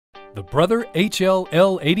The Brother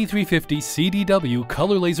HL-L8350CDW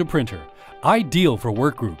color laser printer, ideal for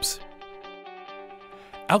work groups.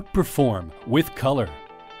 Outperform with color.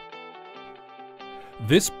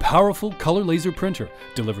 This powerful color laser printer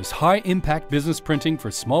delivers high-impact business printing for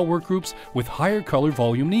small work groups with higher color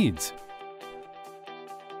volume needs.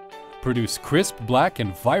 Produce crisp, black,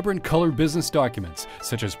 and vibrant color business documents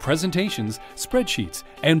such as presentations, spreadsheets,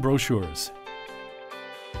 and brochures.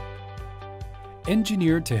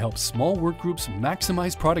 Engineered to help small work groups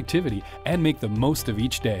maximize productivity and make the most of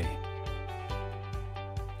each day.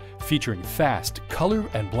 Featuring fast color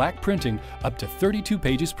and black printing up to 32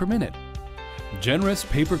 pages per minute. Generous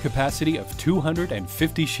paper capacity of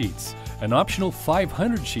 250 sheets. An optional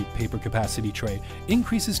 500 sheet paper capacity tray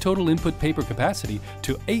increases total input paper capacity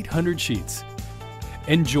to 800 sheets.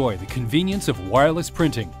 Enjoy the convenience of wireless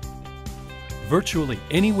printing virtually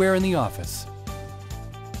anywhere in the office.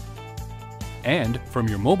 And from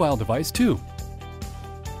your mobile device too.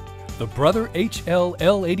 The Brother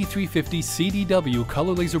HL-L8350CDW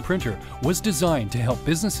color laser printer was designed to help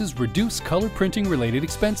businesses reduce color printing related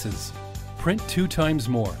expenses. Print 2 times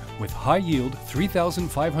more with high-yield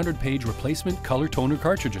 3,500 page replacement color toner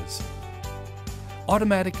cartridges.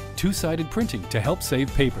 Automatic 2-sided printing to help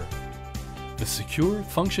save paper. The secure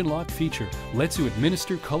function lock feature lets you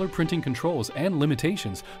administer color printing controls and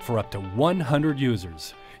limitations for up to 100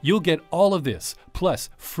 users. You'll get all of this, plus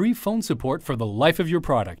free phone support for the life of your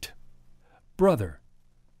product. Brother,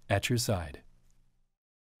 at your side.